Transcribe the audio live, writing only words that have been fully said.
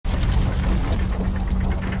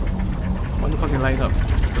fucking light up.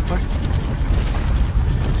 What the fuck?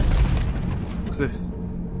 What's this?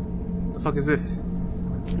 What the fuck is this?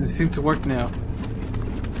 It seems to work now.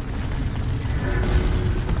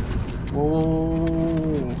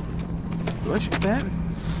 Whoa. Do I shoot that?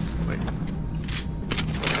 Wait.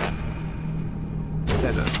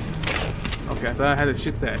 That does. Okay, I thought I had to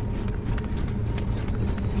shoot that.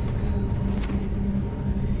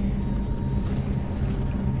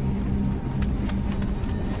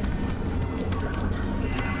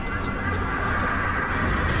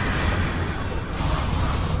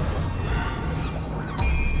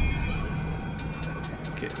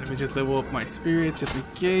 Let me just level up my spirit just in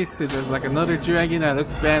case if there's like another dragon that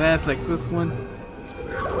looks badass like this one.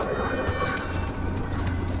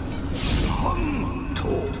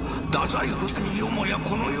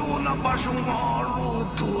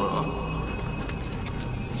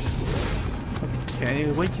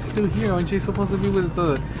 Okay, why are you still here? Aren't you supposed to be with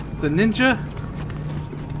the ninja?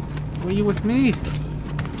 Why are you with me?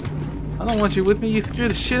 I don't want you with me. You scare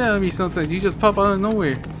the shit out of me sometimes. You just pop out of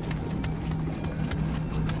nowhere.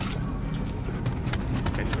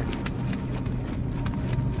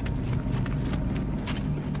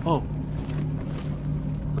 Oh.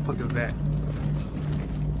 What the fuck is that?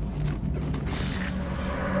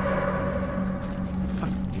 Fuck.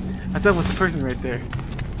 I thought it was a person right there.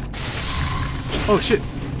 Oh shit.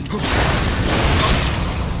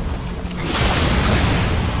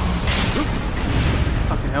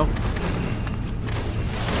 Fucking hell.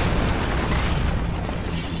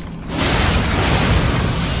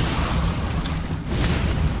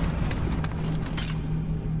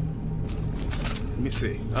 Let me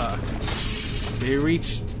see. They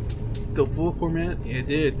reached the full format. It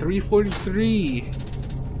did 343.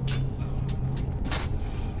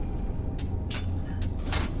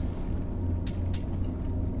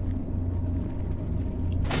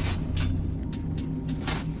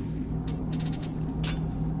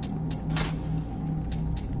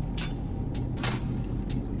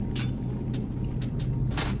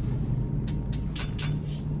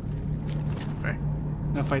 Alright,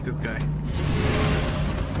 now fight this guy.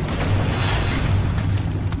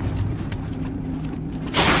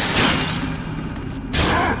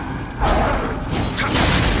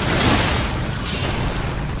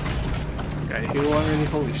 Heal already?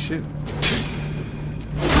 Holy shit.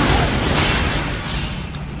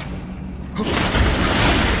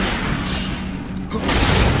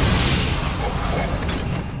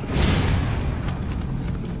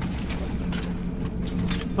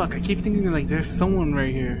 Fuck, I keep thinking like there's someone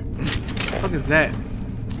right here. What the fuck is that?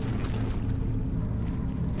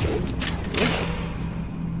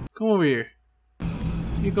 Come over here.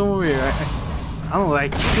 You come over here. I don't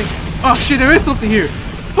like it. Oh shit, there is something here!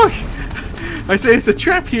 Fuck! I say it's a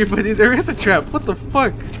trap here, but there is a trap. What the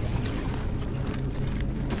fuck?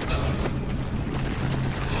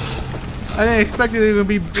 I didn't expect it to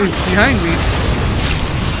be behind me.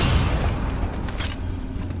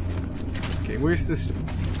 Okay, where's this,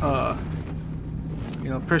 you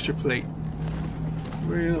know, pressure plate?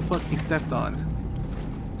 Where the fuck he stepped on?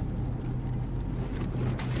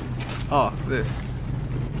 Oh, this.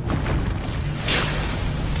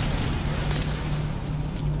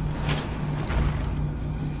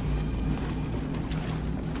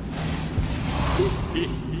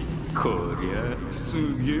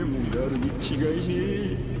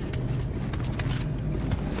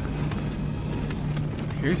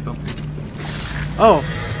 Here's something. Oh,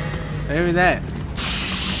 maybe that.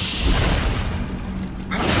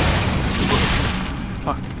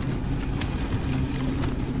 Fuck.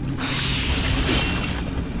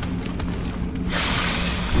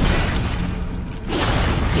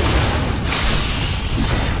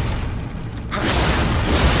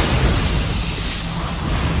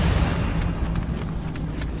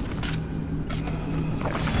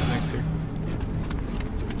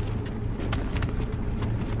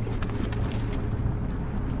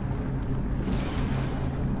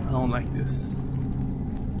 I don't like this.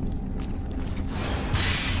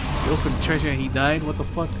 He opened the treasure and he died? What the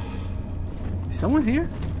fuck? Is someone here?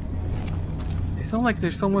 It sounds like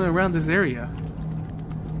there's someone around this area.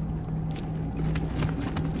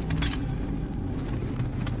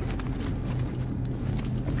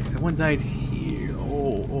 Okay, someone died here.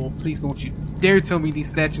 Oh, please don't you dare tell me these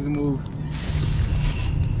statues move.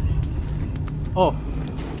 Oh,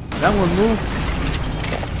 that one moved.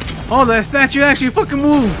 Oh, that statue actually fucking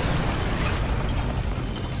moved!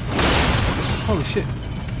 Holy shit.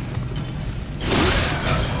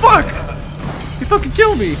 Fuck! He fucking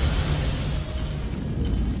killed me!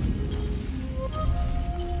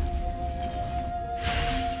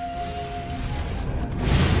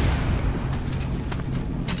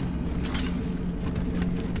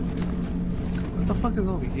 fuck is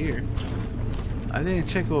over here? I didn't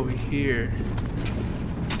check over here.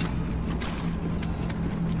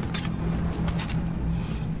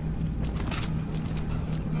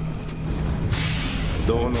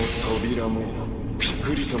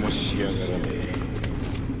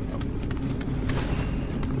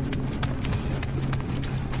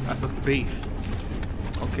 That's a thief.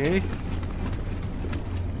 Okay.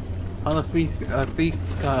 How the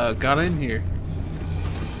thief got in here?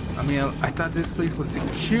 I mean, I thought this place was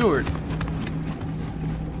secured.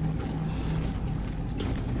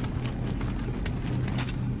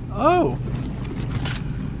 Oh!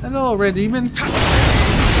 Hello, Red Demon.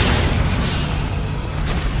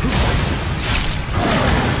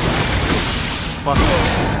 Fuck.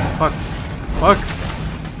 Fuck. Fuck.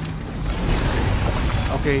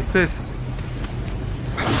 Okay, he's pissed.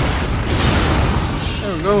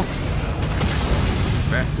 There we go.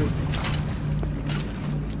 Bastard.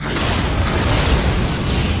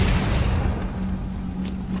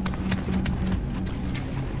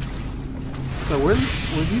 So were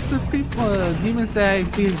these the people, demons that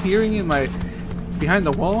I've been hearing in my behind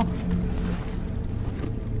the wall?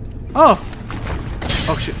 Oh!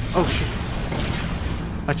 Oh shit! Oh shit!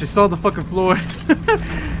 I just saw the fucking floor.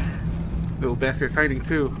 Little bastard's hiding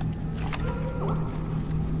too.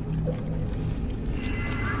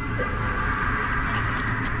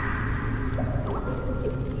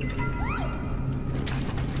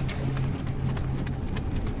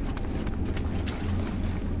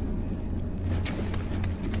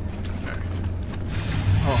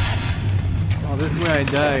 Oh, this is where I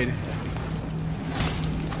died.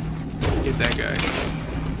 Let's get that guy.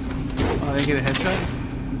 Oh, they get a headshot?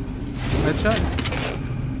 Headshot?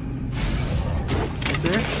 Right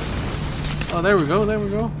there? Oh, there we go, there we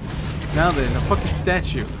go. Now then, a fucking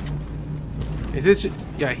statue. Is it?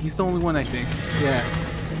 Yeah, he's the only one, I think. Yeah.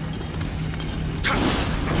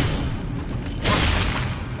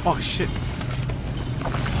 Oh, shit.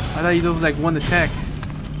 I thought he did like one attack.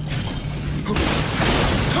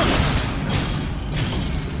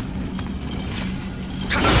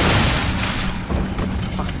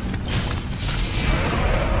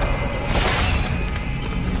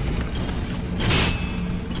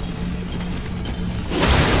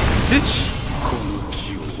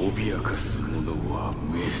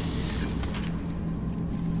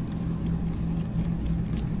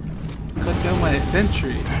 Cut down my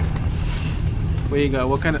sentry. Where you go?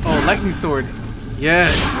 What kind of? Oh, lightning sword.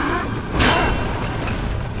 Yes.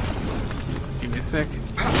 Give me a sec.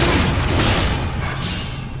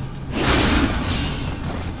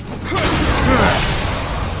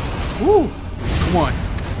 Woo! Come on.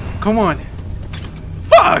 Come on.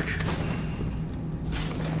 Fuck!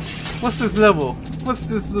 What's this level? What's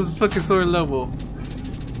this fucking sword level?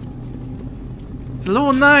 It's a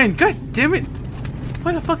level 9! God damn it!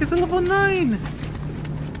 Why the fuck is it level 9?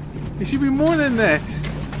 It should be more than that.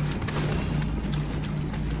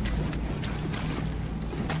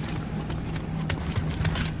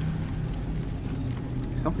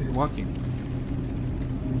 Something's walking.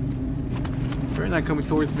 They're not coming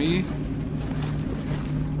towards me.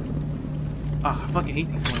 Ah, I fucking hate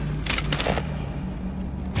these ones.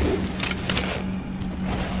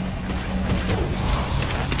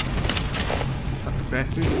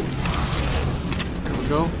 Bastard. There we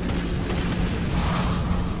go.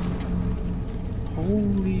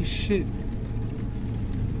 Holy shit.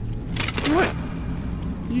 What?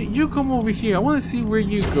 You come over here. I want to see where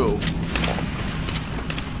you go.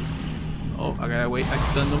 Oh, I gotta wait. I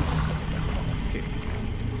stunned him. Okay.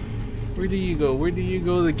 Where do you go? Where do you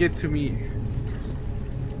go to get to me?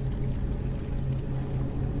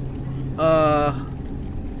 I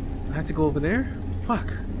have to go over there?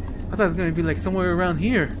 Fuck. I thought it was gonna be like somewhere around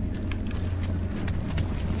here.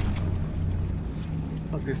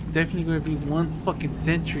 Fuck, there's definitely gonna be one fucking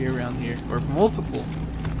sentry around here. Or multiple.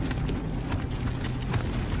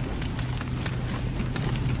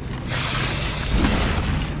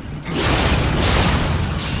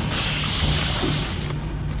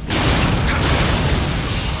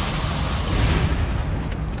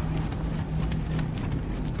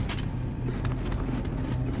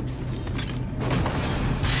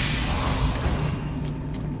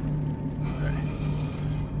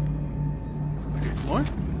 More?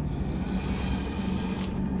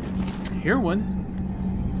 I hear one.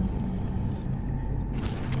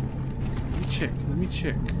 Let me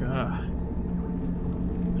check.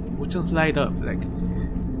 Which ones light up? Like,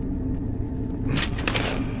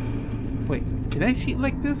 wait, can I shoot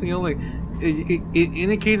like this? You know, like it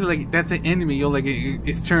indicates like that's an enemy. You know, like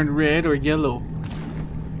it's turned red or yellow.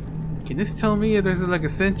 Can this tell me if there's like a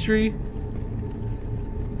sentry?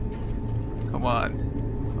 Come Come on.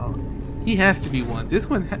 Oh, he has to be one. This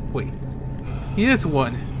one. Wait. He is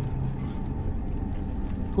one.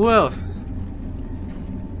 Who else?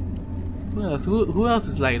 Who else? Who else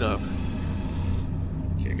is light up?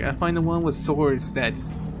 Okay, I gotta find the one with swords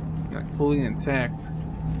that's like fully intact.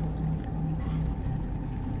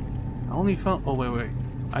 I only found. Oh wait.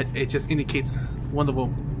 It just indicates one of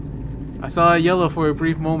them. I saw a yellow for a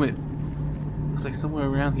brief moment. Looks like somewhere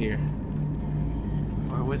around here.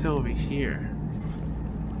 Or was it over here?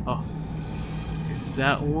 Oh, is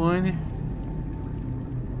that one?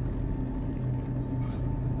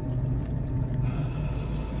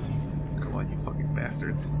 Come on, you fucking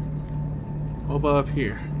bastards! What about up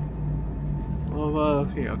here? What about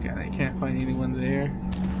up here? Okay, I can't find anyone there.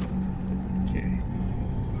 Okay.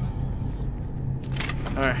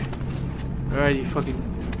 Alright, you fucking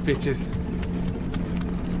bitches.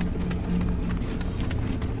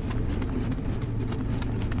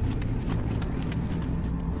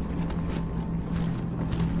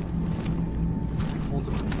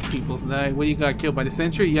 Multiple people's died. What, you got killed by the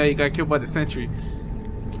sentry? Yeah, you got killed by the sentry.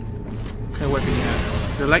 What kind of weapon you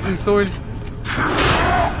have? Is it a lightning sword?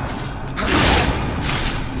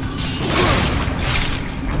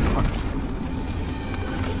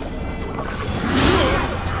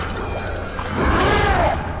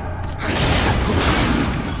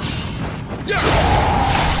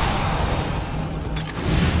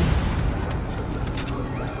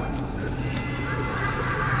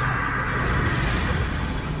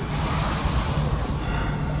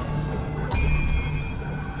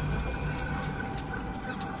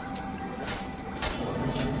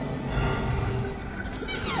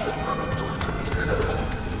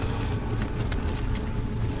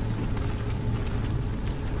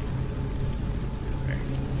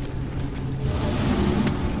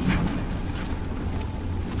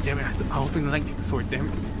 Damn it, I'll open the lightning sword, damn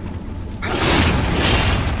it. I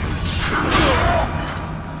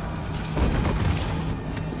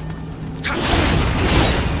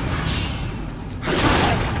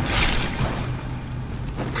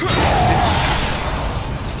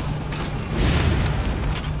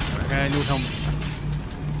got a new helmet.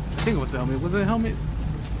 I think it was a helmet. Was it a helmet?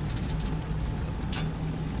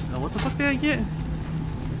 No, what the fuck did I get?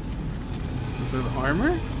 Was it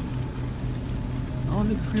armor? Oh, it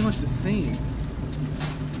looks pretty much the same.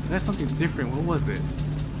 That's something different. What was it?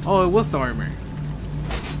 Oh, it was the armor.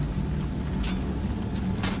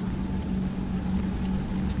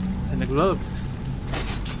 And the gloves.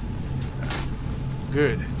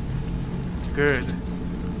 Good. Good.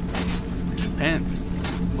 Pants.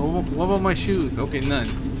 What about my shoes? Okay, none.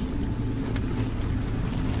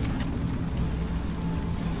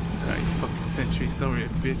 Alright, you fucking sentry. Sorry,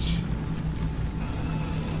 bitch.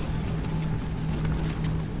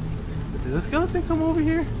 Does the skeleton come over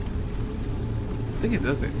here? I think it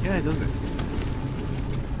doesn't. Yeah, it doesn't.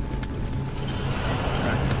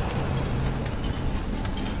 Alright.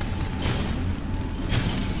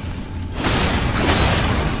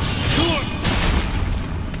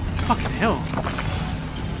 Fucking hell.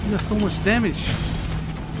 He does so much damage.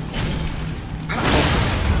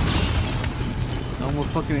 I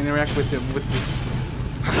almost fucking interact with him with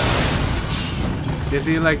this. Is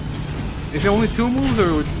he like... Is it only 2 moves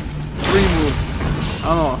or 3 moves? I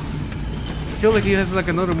don't know. I feel like he has like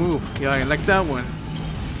another move. Yeah, I like that one.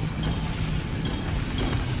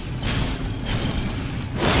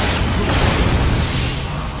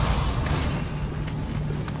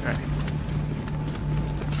 Alright.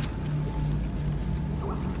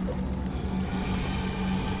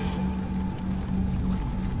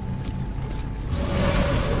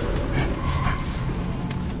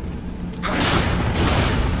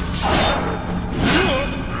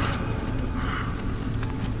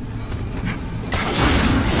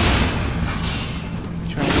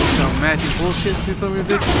 Magic bullshit to some of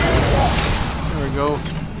this. There we go.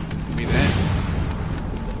 Give me that.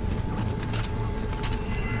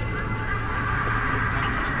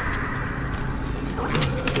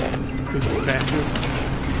 Good bastard.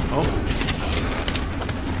 Oh.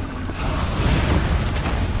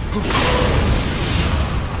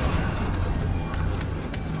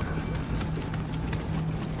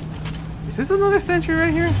 Is this another sentry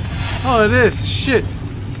right here? Oh, it is. Shit.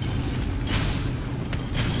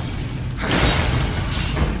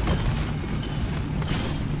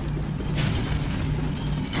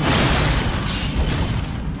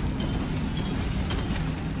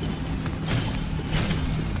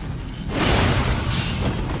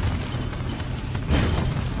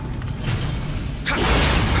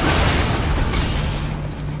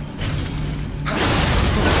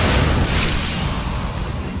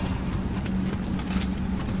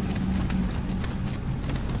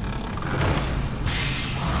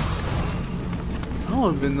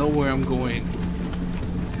 don't even know where I'm going.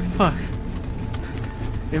 Fuck.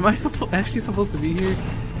 Am I actually supposed to be here?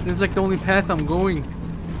 This is like the only path I'm going.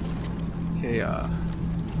 Okay,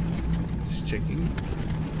 just checking.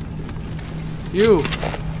 You!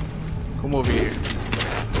 Come over here.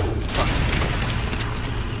 Fuck.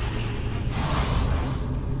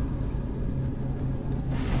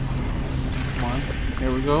 Come on.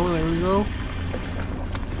 There we go, there we go.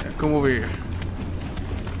 Yeah, come over here.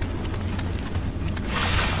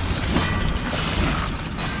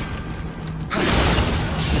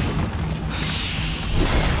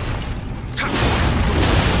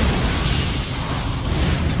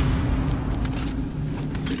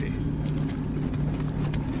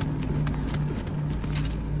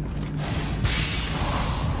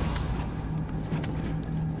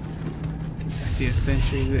 A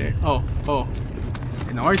sentry there. Oh,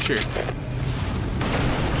 an archer. There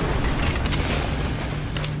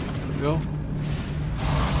we go.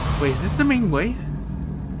 Wait, is this the main way?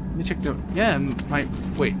 Let me check the. Yeah,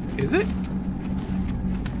 wait, is it?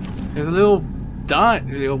 There's a little dot, a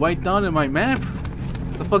little white dot in my map.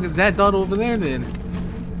 What the fuck is that dot over there then?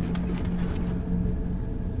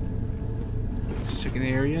 Just checking the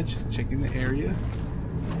area. Just checking the area.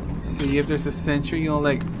 See if there's a sentry, you know,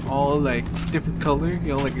 like all like different color, you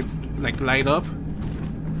know, like it's like light up,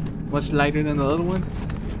 much lighter than the other ones.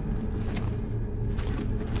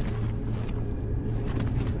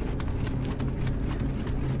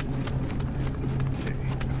 Okay,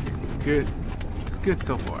 good. It's good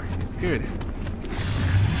so far. It's good.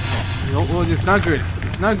 Oh, it's not good.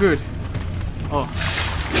 It's not good. Oh.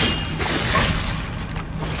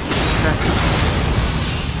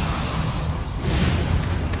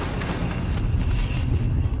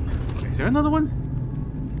 Is there another one?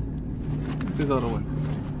 What's this other one?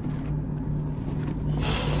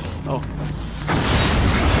 Oh.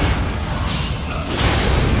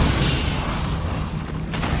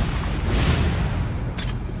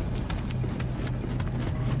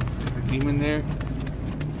 There's a demon there.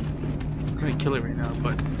 I'm gonna kill it right now,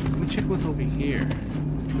 but let me check what's over here.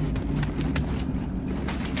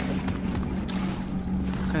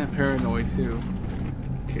 I'm kind of paranoid too.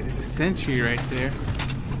 Okay, there's a sentry right there.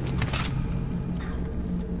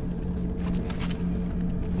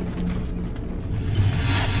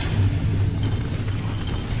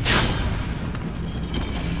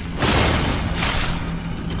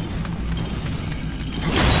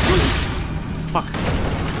 Fuck.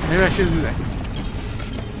 Maybe I shouldn't do that.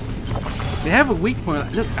 They have a weak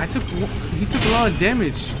point. Look, he took a lot of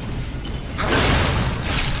damage.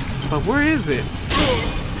 But where is it?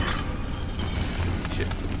 Shit.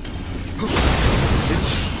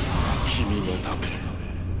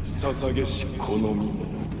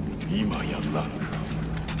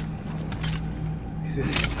 Is this?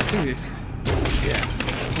 I think this. Yeah.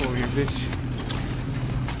 Come over here, bitch.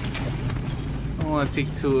 I don't want to take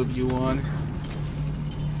two of you on.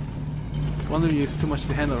 One of you is too much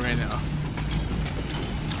to handle right now.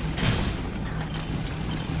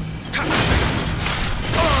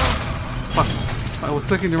 Fuck. I was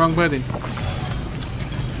clicking the wrong button.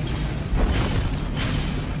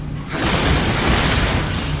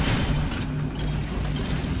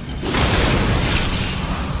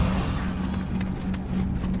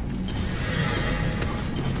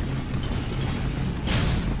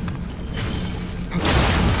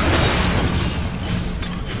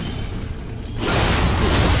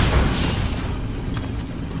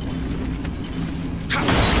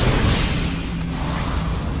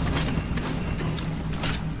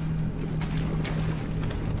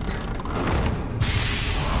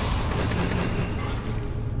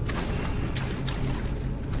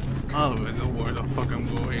 I don't even know where the fuck I'm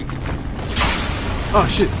going. Oh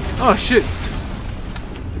shit! Oh shit!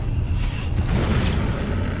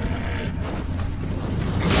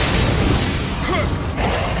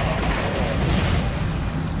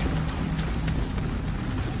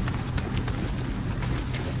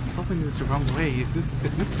 Something is the wrong way. Is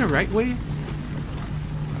this the right way?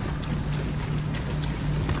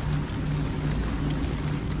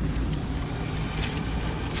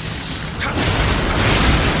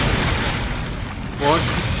 What?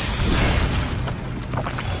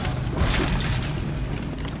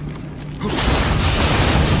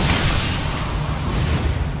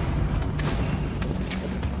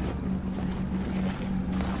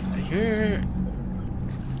 I hear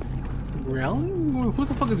growling? Who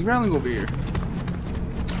the fuck is growling over here?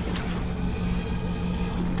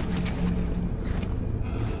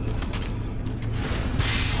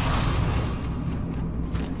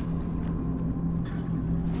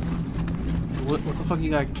 What the fuck,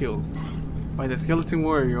 you got killed? By the skeleton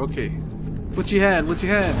warrior, okay. What you had? What you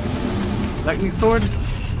had? Lightning sword?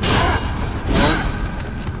 Well,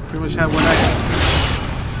 pretty much had one item.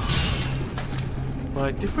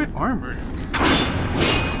 But different armor.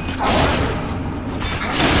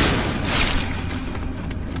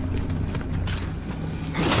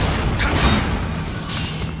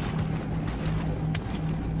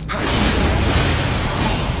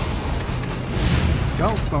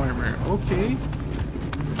 Scout's armor, okay.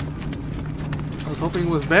 I was hoping it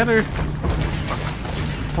was better.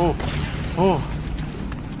 Oh, oh.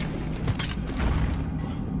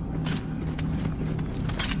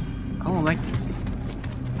 I don't like this.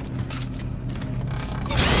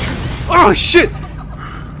 Oh shit!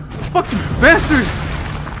 Fucking bastard!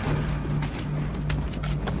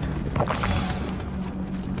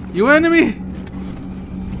 You enemy?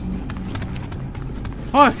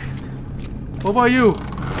 Fuck! What about you?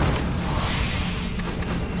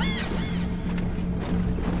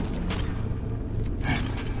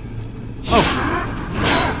 Oh!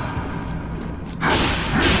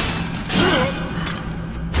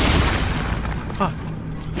 Fuck!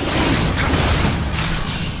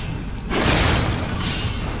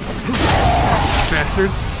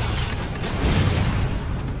 Bastard!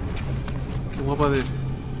 Okay, what about this?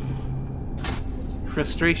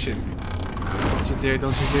 Frustration. Don't you dare,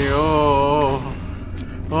 don't you dare. Oh,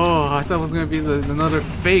 oh, I thought it was gonna be another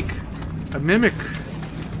fake. A mimic.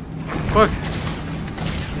 Fuck.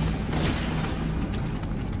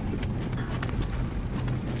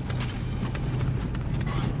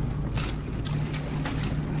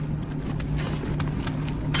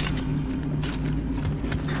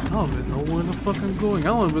 I don't even know where the fuck I'm going. I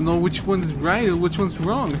don't even know which one's right and which one's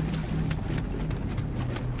wrong.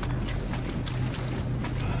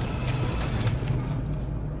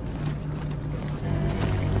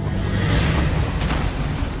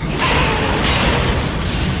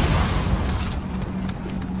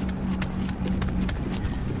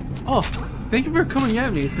 Oh, thank you for coming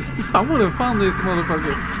at me. I would have found this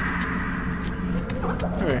motherfucker.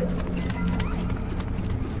 Alright.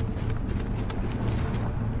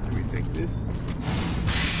 Let me take this.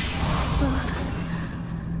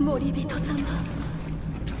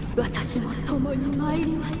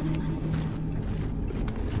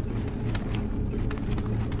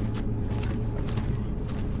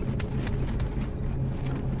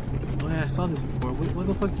 Oh yeah, I saw this before. What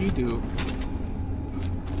the fuck do you do?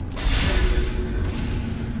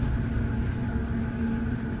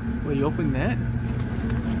 Will you open that?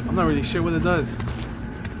 I'm not really sure what it does.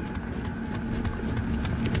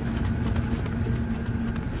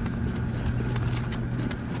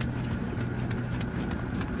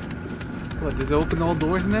 What, does it open all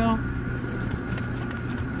doors now?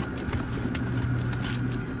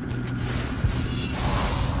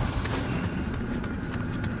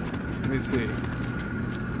 Let me see.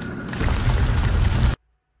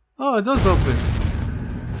 Oh, it does open.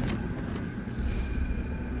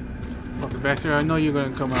 Fucking bastard, I know you're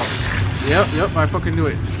gonna come out. Yep, I fucking knew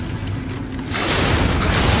it.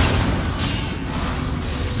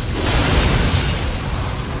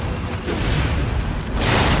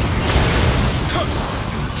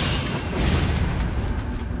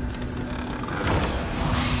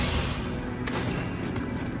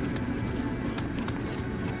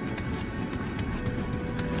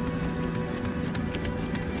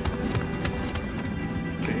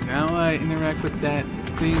 Now I interact with that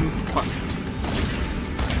thing. Fuck.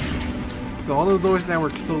 So all the doors that were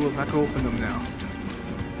closed, I can open them now.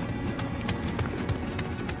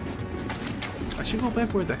 I should go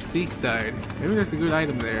back where the thief died. Maybe there's a good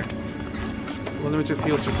item there. Well, let me just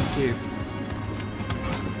heal just in case.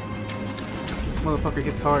 This motherfucker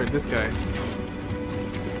hits hard, this guy.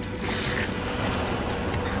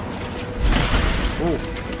 Oh.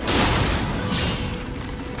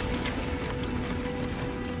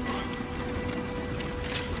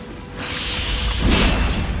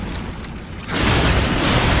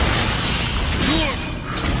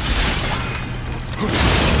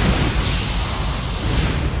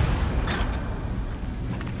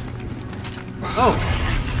 Oh!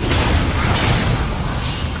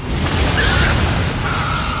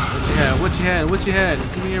 What you had? What you had?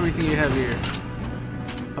 Give me everything you have here.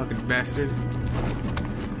 Fucking bastard.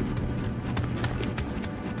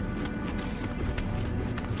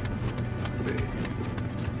 Let's see.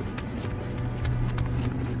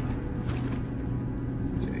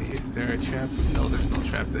 Okay, is there a trap? No, there's no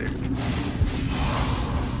trap there.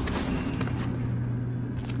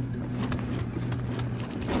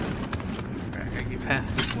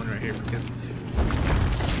 Past this one right here because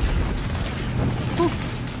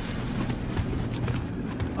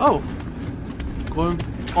oh, going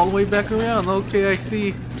all the way back around. Okay, I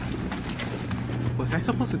see. Was I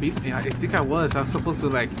supposed to be? Yeah, I think I was. I was supposed to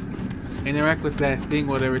like interact with that thing,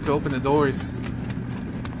 whatever, to open the doors.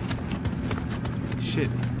 Shit.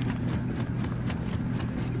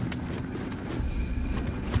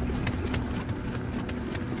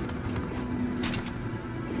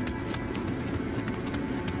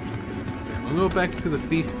 So I'm gonna go back to the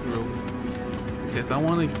thief room because I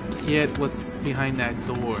want to get what's behind that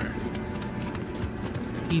door.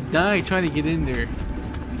 He died trying to get in there.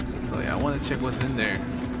 So yeah, I want to check what's in there.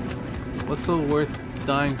 What's so worth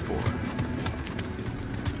dying for?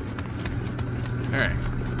 Alright.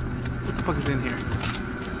 What the fuck is in here?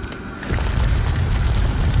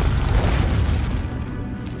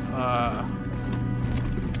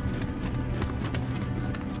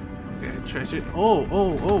 Yeah, treasure.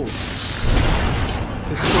 Oh.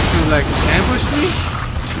 It's supposed to like ambush me?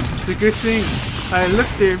 It's a good thing I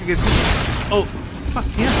looked there because... Oh, fuck,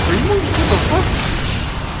 he has 3 moves? What the fuck?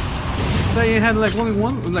 I thought you had like only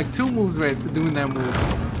one, like 2 moves right for doing that move.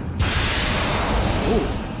 Oh.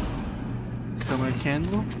 Summoner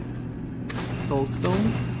Candle. Soul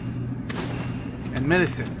Stone. And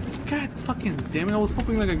Medicine. God fucking damn it, I was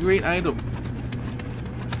hoping like a great item.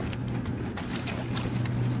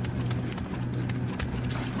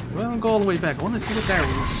 Well, I'll go all the way back. I want to see what that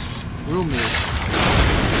room is.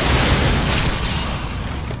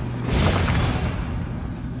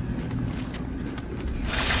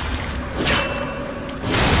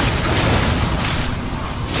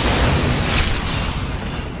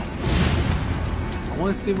 I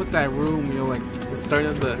want to see what that room, you know, like the start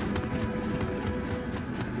of the...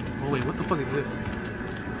 Oh wait, what the fuck is this?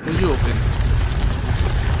 What did you open?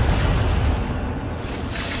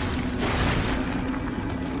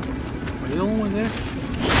 Are you the only one there?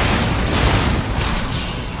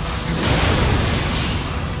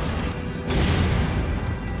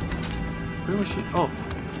 Where was she? Oh.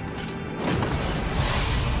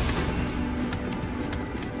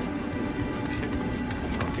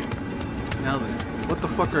 Okay. Now then, what the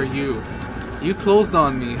fuck are you? You closed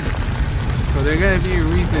on me. So there gotta be a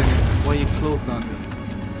reason why you closed on me.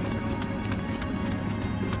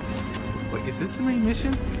 Wait, is this the main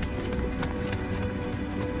mission?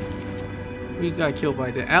 We got killed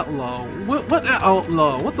by the outlaw. What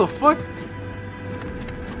outlaw? What the fuck?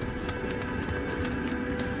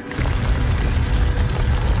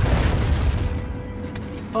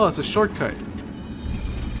 Oh, it's a shortcut.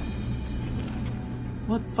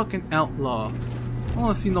 What fucking outlaw? I don't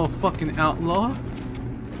wanna see no fucking outlaw.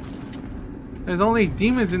 There's only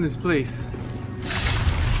demons in this place.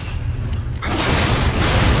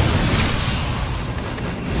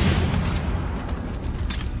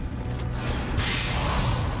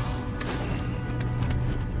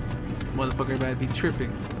 Motherfucker better be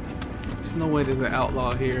tripping. There's no way there's an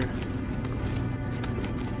outlaw here.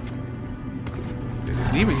 There's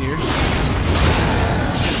a demon here.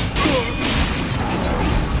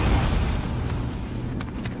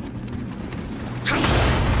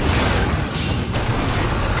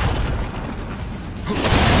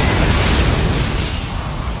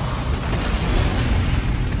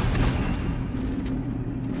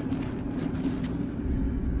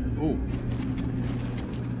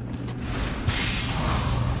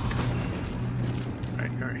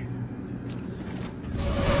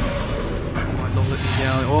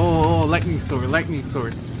 Lightning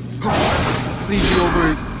sword. Please be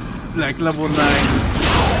over like level 9.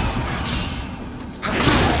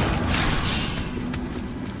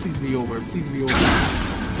 Please be over. Please be over.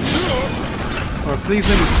 Or please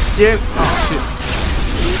let me get. Oh shit.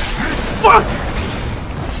 Fuck!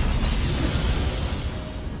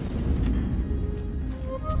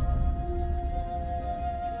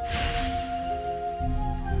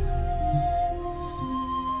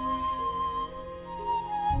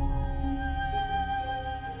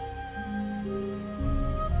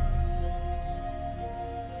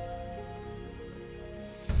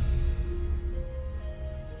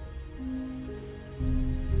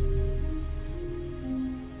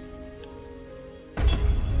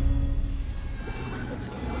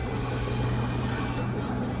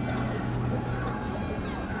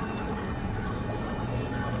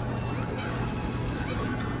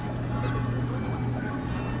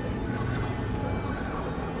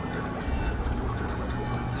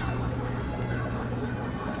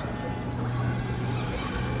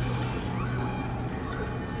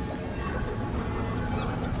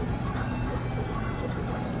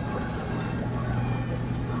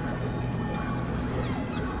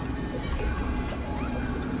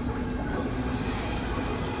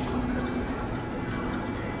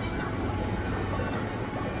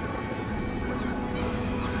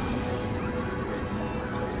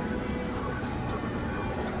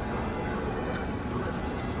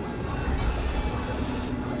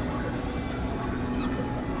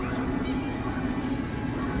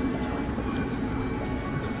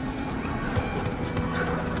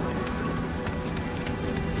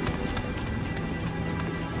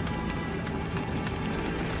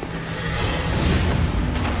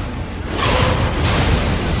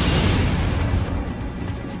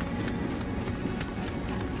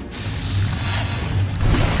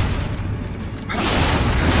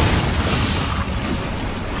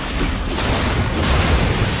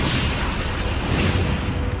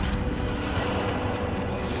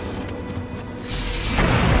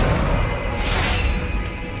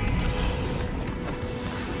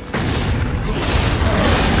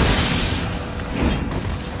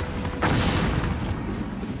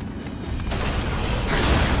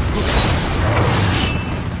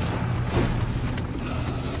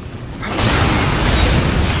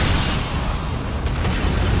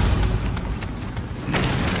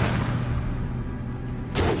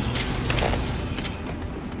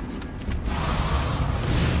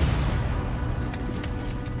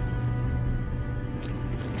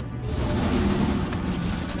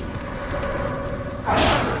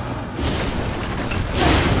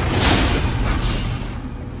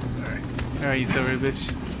 Alright, you silver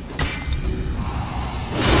bitch.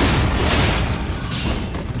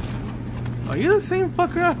 Are you the same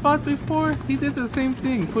fucker I fought before? He did the same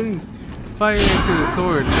thing, putting fire into the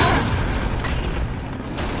sword.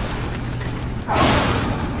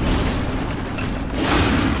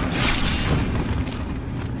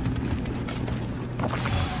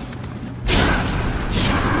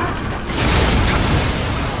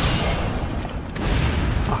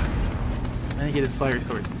 Fuck. I didn't get his fire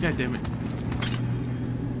sword. God damn it.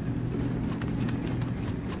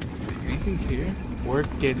 Let's see, anything here worth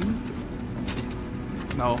getting?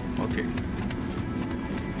 No, okay.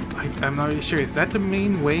 I'm not really sure. Is that the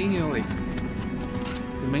main way? You know, like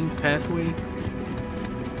the main pathway?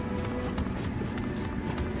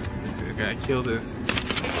 Let's see, I gotta kill this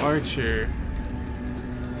archer.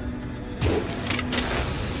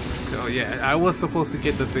 Oh yeah, I was supposed to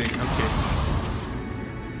get the thing. Okay.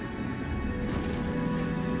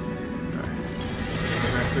 Alright.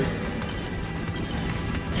 That's it.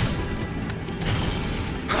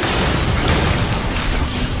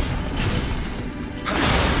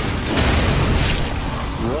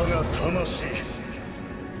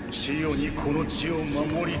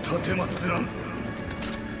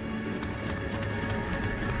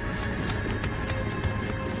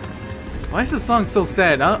 Why is this song so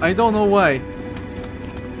sad? I don't know why.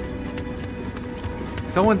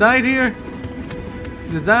 Someone died here?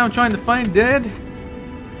 The guy I'm trying to find dead?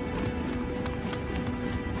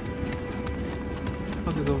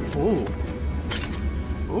 What is over? Oh.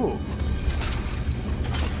 Oh.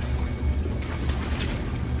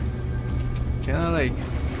 Can I like...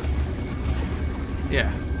 Yeah.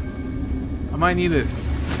 I might need this.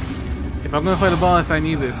 If I'm gonna fight a boss, I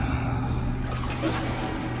need this.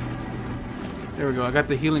 There we go, I got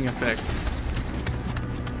the healing effect.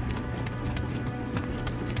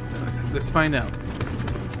 Let's find out.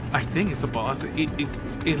 I think it's a boss.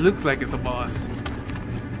 It looks like it's a boss.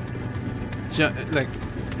 Like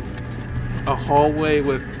a hallway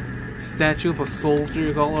with statues of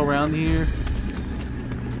soldiers all around here.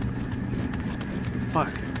 Fuck.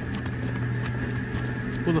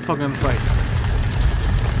 Who the fuck gonna fight?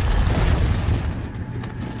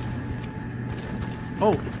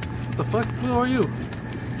 Oh, what the fuck? Who are you?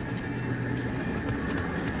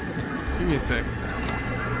 Give me a sec.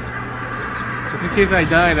 Just in case I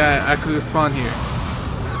died, I could spawn here.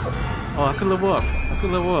 Oh, I could level up. I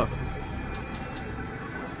could level up.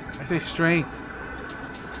 I say strength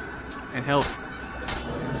and health.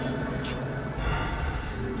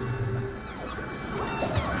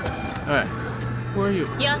 Alright. Who are you?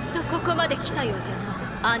 やっとここまで来たようじゃ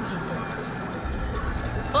な、アンジンと。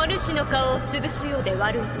お主の顔を潰すようで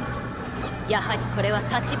悪い。やはりこれは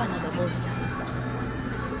立花のものだ。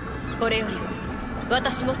これより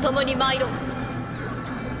私も共に参ろう。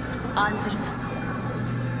案ずるな。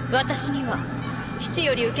私には父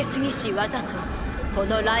より受け継ぎし技とこ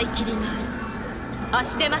の雷切りがある。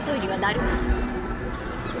足手まといにはなるな。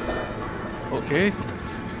Okay.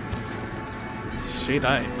 Should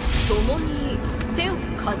I? 共に手を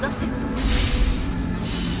かざせと。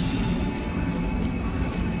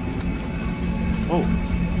Oh.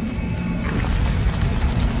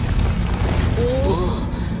 お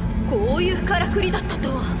お、こういうからくりだったと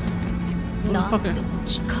は。なんとも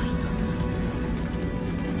機械な。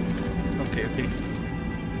Okay, okay.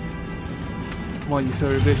 Come on, you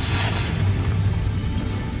silly bitch.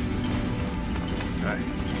 Alright,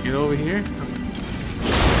 get over here.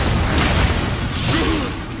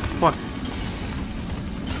 Fuck.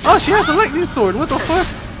 Oh, she has a lightning sword. What the fuck?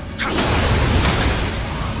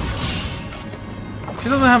 She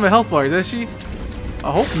doesn't have a health bar, does she?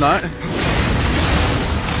 I hope not.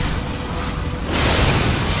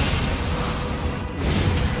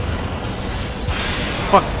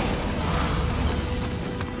 Fuck.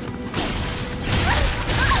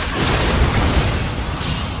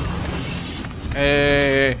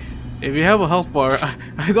 Hey, if you have a health bar,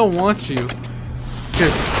 I don't want you.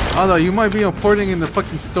 Because, I don't know, you might be important in the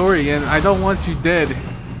fucking story and I don't want you dead.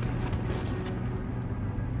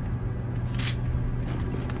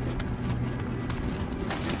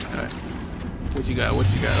 Alright. What you got? What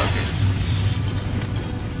you got? Okay.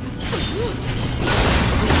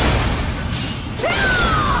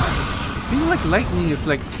 It seems like lightning is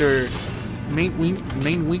like their main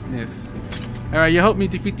weakness. Alright, you help me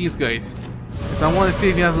defeat these guys. Because I want to see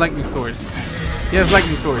if he has lightning sword. He has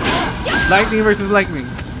lightning sword. Lightning versus lightning.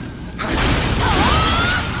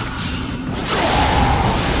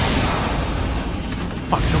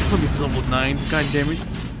 Fuck, don't tell me it's level 9. God damn it.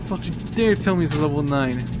 Don't you dare tell me it's level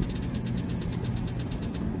 9.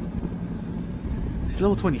 It's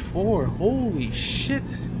level 24. Holy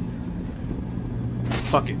shit.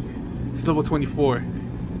 Fuck it. It's level 24.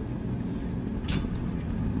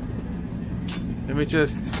 Let me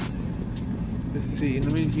just... Let's see.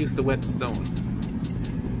 Let me use the whetstone.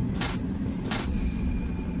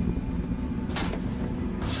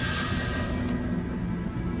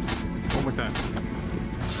 One more time.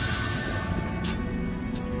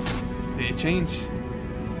 Did it change?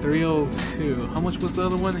 302. How much was the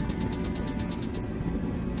other one?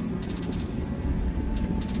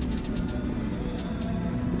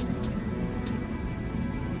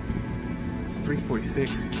 It's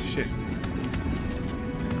 346. Shit.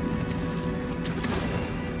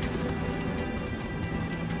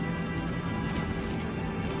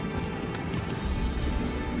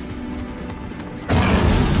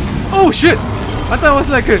 Oh shit! I thought it was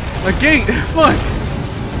like a gate. Fuck!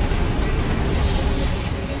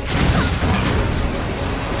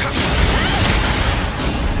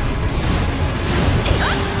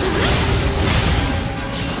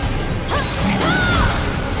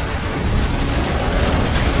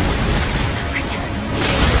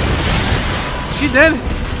 She dead? I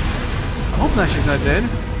hope not. She's not dead.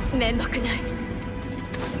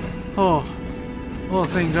 Oh, oh,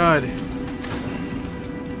 thank God.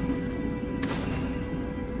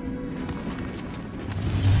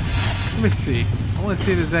 Let me see. I want to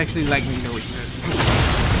see if there's actually lightning that exists.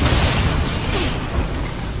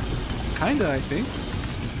 Kinda, I think.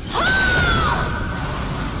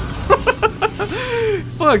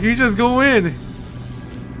 Fuck, you just go in.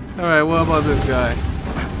 Alright, what about this guy?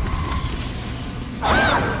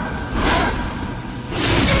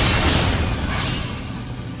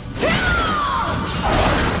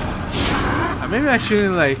 Maybe I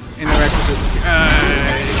shouldn't like interact with this guy.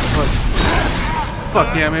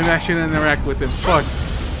 Fuck yeah, maybe I shouldn't interact with him. Fuck.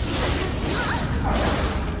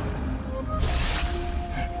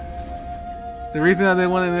 The reason I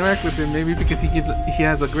didn't want to interact with him, maybe because he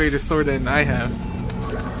has a greater sword than I have.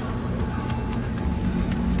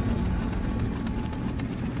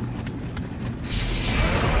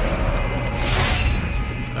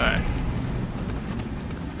 Alright.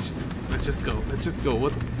 Let's just go. Let's just go.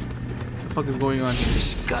 What the fuck is going on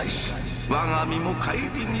here? 我が身も顧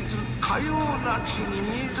みずかような地に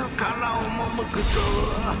自ら赴くと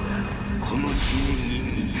はこの姫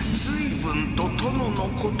君随分と殿の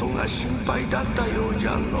ことが心配だったようじ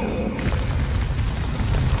ゃのう。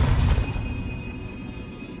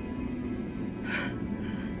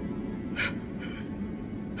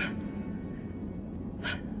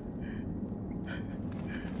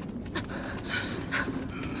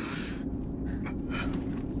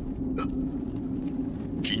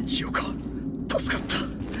銀千代か助かった。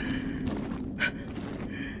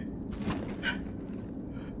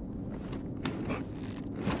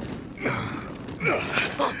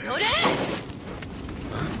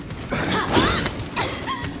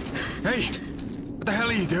Hey, what the hell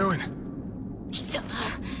are you doing? 貴様、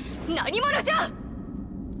何者じゃ。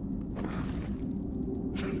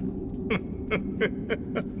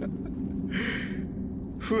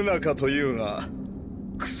不仲というが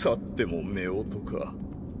腐っても夫婦か。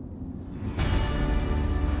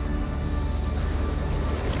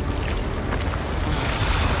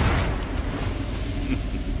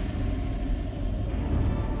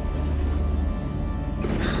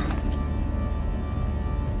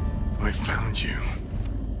I found you.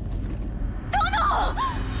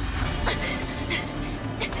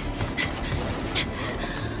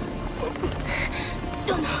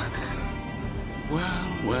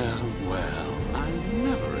 Well, I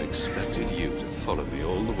never expected you to follow me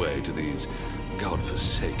all the way to these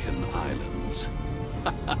godforsaken islands.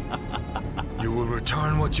 You will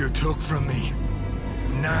return what you took from me.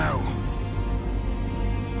 Now.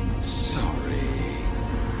 Sorry.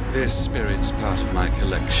 This spirit's part of my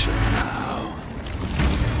collection now.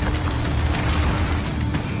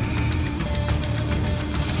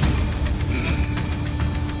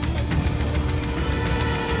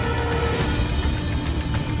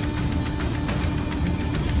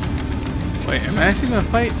 Wait, am I actually gonna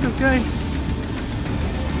fight this guy?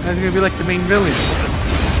 That's gonna be like the main villain.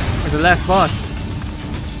 Or the last boss.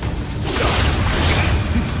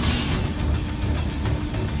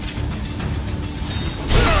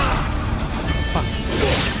 Fuck.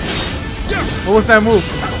 What was that move?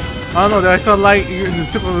 I don't know, I saw light in the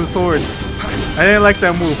tip of the sword. I didn't like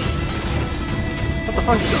that move. What the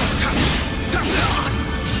fuck?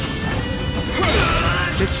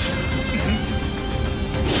 Bitch.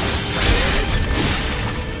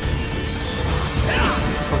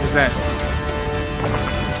 What is that?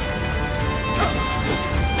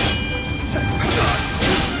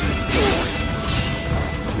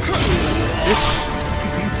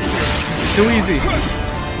 Too easy.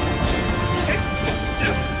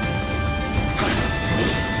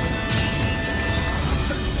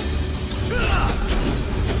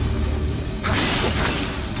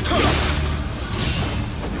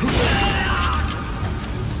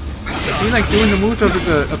 like doing the moves of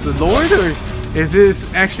the Lord, or is this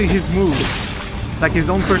actually his move? Like his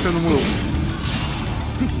own personal move?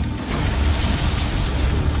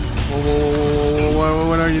 Whoa,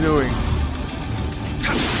 what are you doing?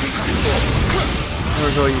 There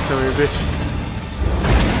we go, you silly bitch.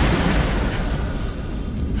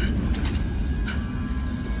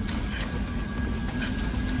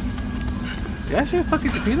 Did I actually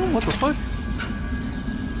fucking defeat him? What the fuck?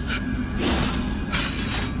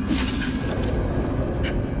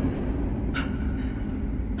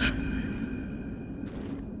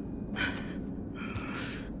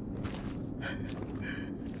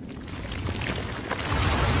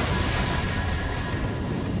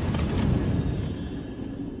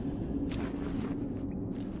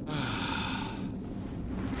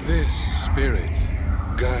 This spirit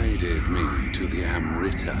guided me to the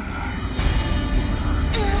Amrita.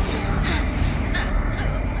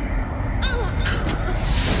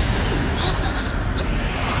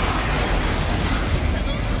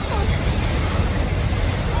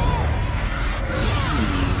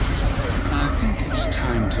 I think it's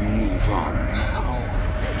time to move on now.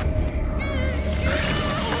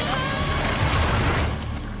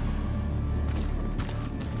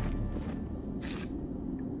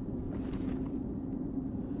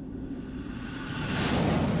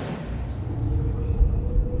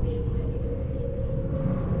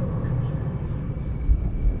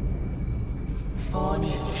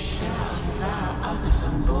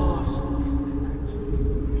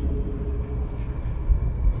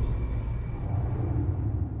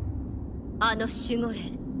あの守護霊、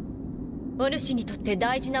お主にとって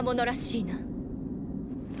大事なものらしいな。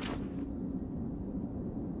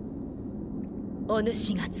お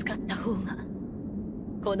主が使った方が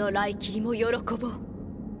この雷霧も喜ぼう。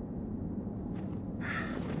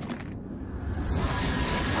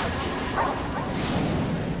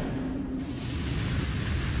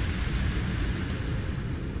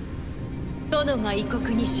殿が異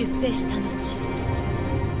国に出兵した後、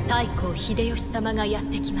太閤秀吉様がやっ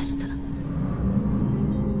てきました。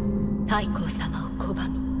太閤様を拒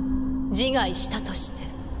み自害したとして、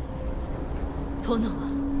殿は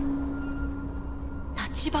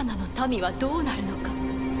橘の民はどうなるのか。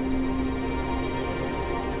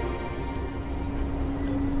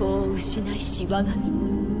子を失いし我が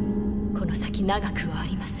身、この先長くはあ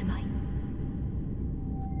りますまい。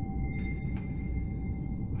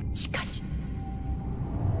しかし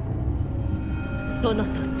殿と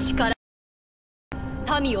力、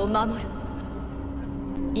民を守る。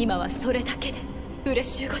今はそれだけで嬉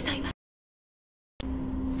しゅうございます。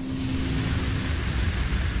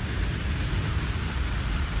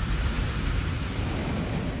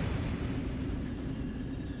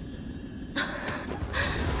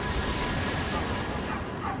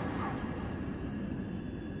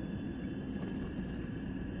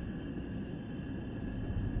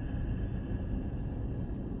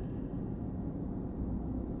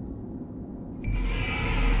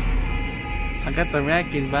I got the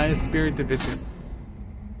ranking by Spirit Division.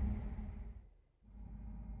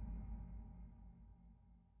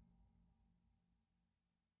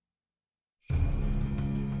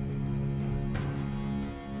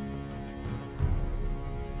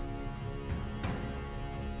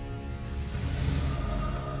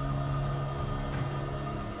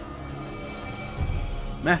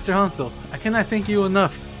 Master Hansel, I cannot thank you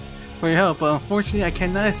enough for your help, but unfortunately I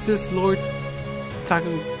cannot assist Lord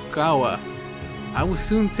Takugawa. I will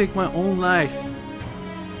soon take my own life,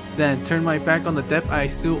 then turn my back on the debt I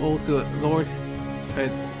still owe to Lord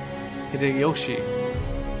Hideyoshi.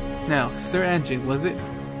 Now, Sir Anjin, was it?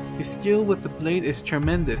 Your skill with the blade is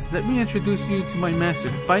tremendous. Let me introduce you to my master,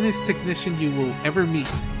 the finest technician you will ever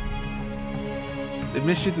meet. The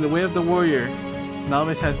mission to the Way of the Warrior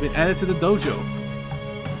novice has been added to the dojo.